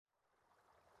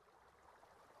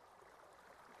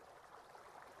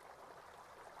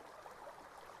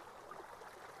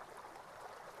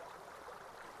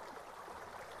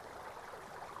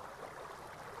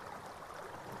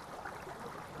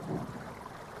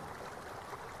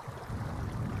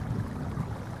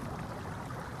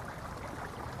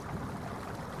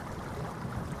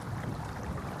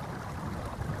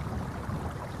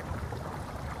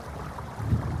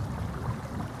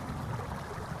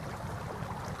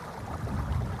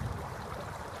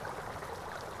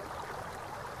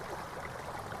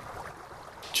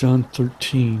John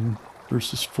 13,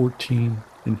 verses 14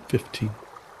 and 15.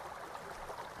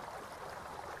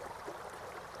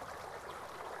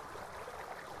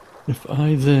 If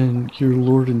I then, your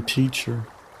Lord and teacher,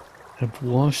 have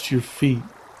washed your feet,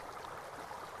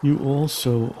 you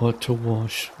also ought to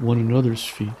wash one another's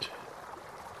feet.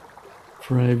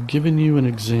 For I have given you an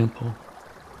example,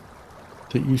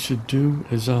 that you should do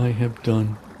as I have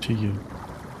done to you.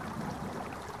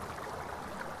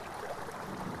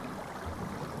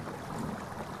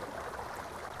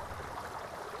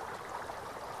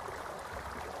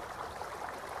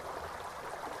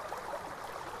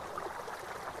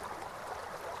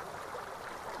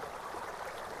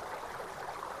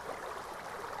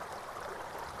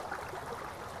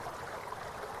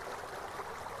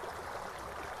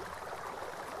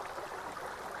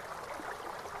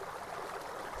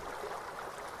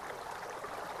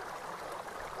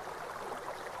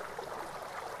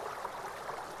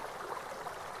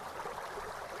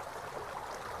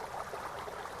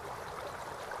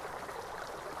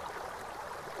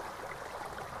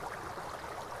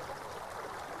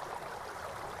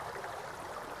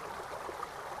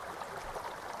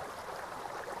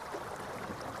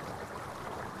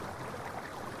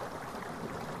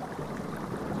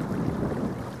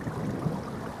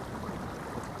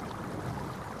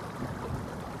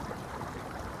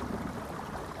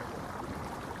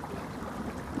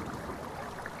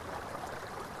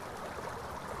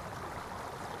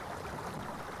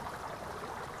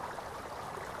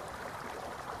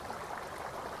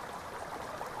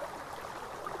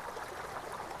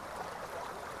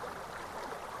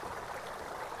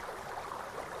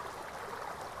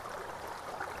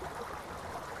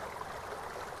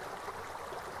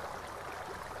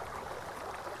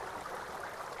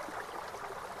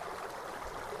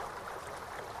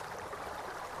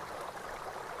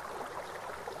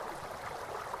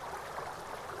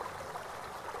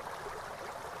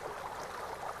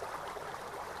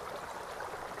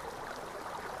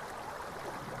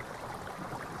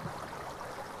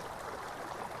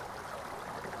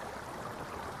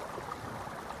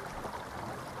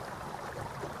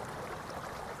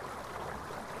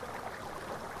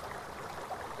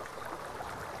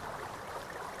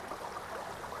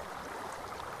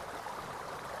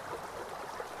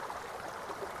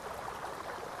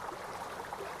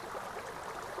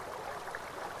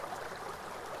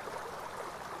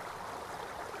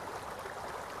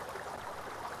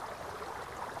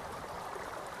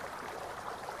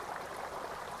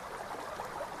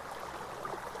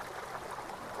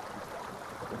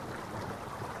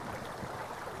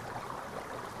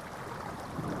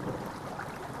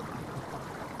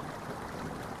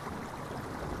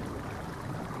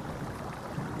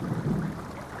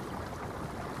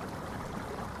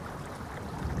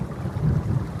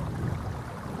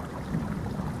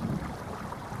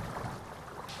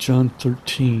 John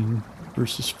 13,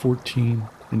 verses 14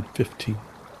 and 15.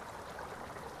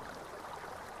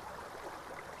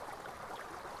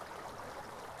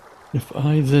 If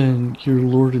I then, your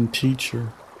Lord and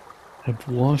teacher, have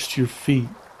washed your feet,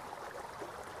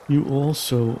 you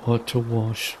also ought to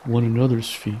wash one another's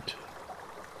feet.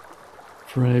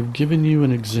 For I have given you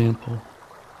an example,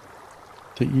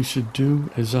 that you should do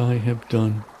as I have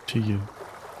done to you.